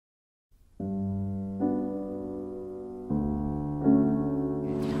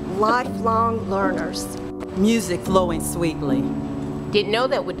lifelong learners. Music flowing sweetly. Didn't know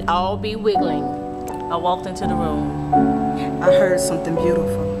that would all be wiggling. I walked into the room. I heard something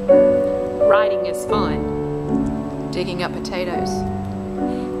beautiful. Writing is fun. Digging up potatoes.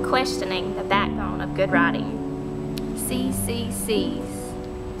 Questioning the backbone of good writing. CCCs.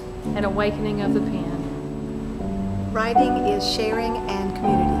 An awakening of the pen. Writing is sharing and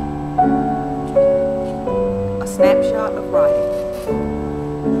community. A snapshot of writing.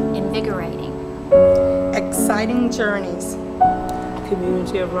 Invigorating. Exciting journeys.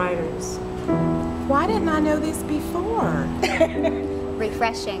 Community of writers. Why didn't I know this before?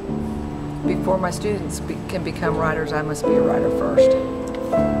 Refreshing. Before my students can become writers, I must be a writer first.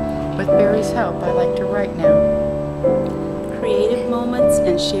 With Barry's help, I like to write now. Creative moments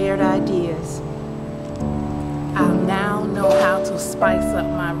and shared ideas. I'll now know how to spice up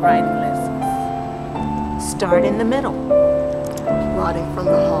my writing lessons. Start in the middle. Writing from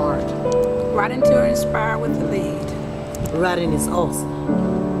the heart. Writing to inspire with the lead. Writing is awesome.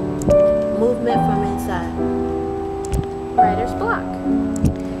 Movement from inside. Writer's block.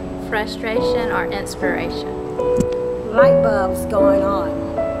 Frustration or inspiration. Light bulbs going on.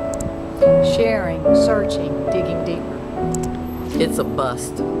 Sharing, searching, digging deeper. It's a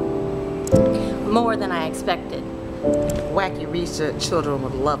bust. More than I expected. Wacky research, children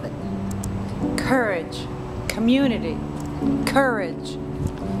would love it. Courage. Community. Courage.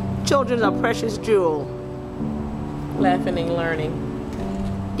 Children are precious jewel. Laughing and learning.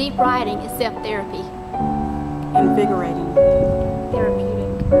 Deep writing is self-therapy. Invigorating.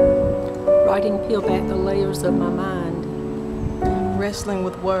 Therapeutic. Writing peel back the layers of my mind. Wrestling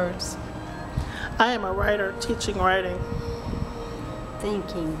with words. I am a writer teaching writing.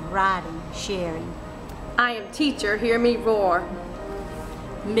 Thinking, writing, sharing. I am teacher, hear me roar.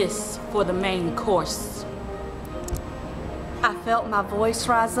 Miss for the main course. I felt my voice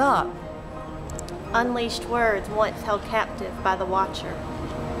rise up. Unleashed words once held captive by the watcher.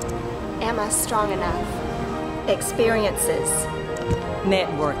 Am I strong enough? Experiences.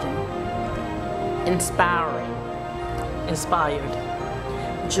 Networking. Inspiring.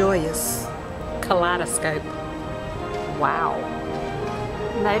 Inspired. Joyous. Kaleidoscope. Wow.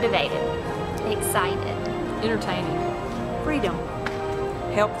 Motivated. Excited. Entertaining. Freedom.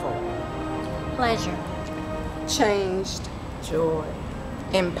 Helpful. Pleasure. Changed. Joy.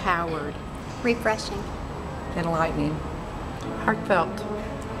 Empowered. Refreshing. Enlightening. Heartfelt.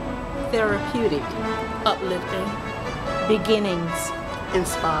 Therapeutic. Uplifting. Beginnings.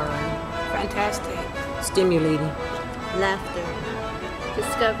 Inspiring. Fantastic. Stimulating. Laughter.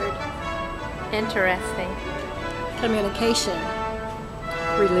 Discovered. Interesting. Communication.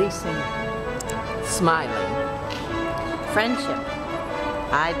 Releasing. Smiling. Friendship.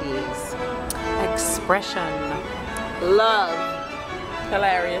 Ideas. Expression. Love.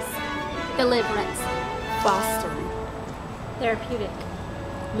 Hilarious. Deliverance. Fostering. Therapeutic.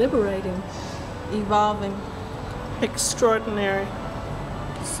 Liberating. Evolving. Extraordinary.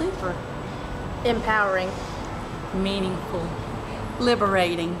 Super. Empowering. Meaningful.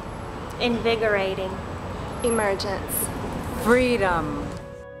 Liberating. Invigorating. Emergence. Freedom.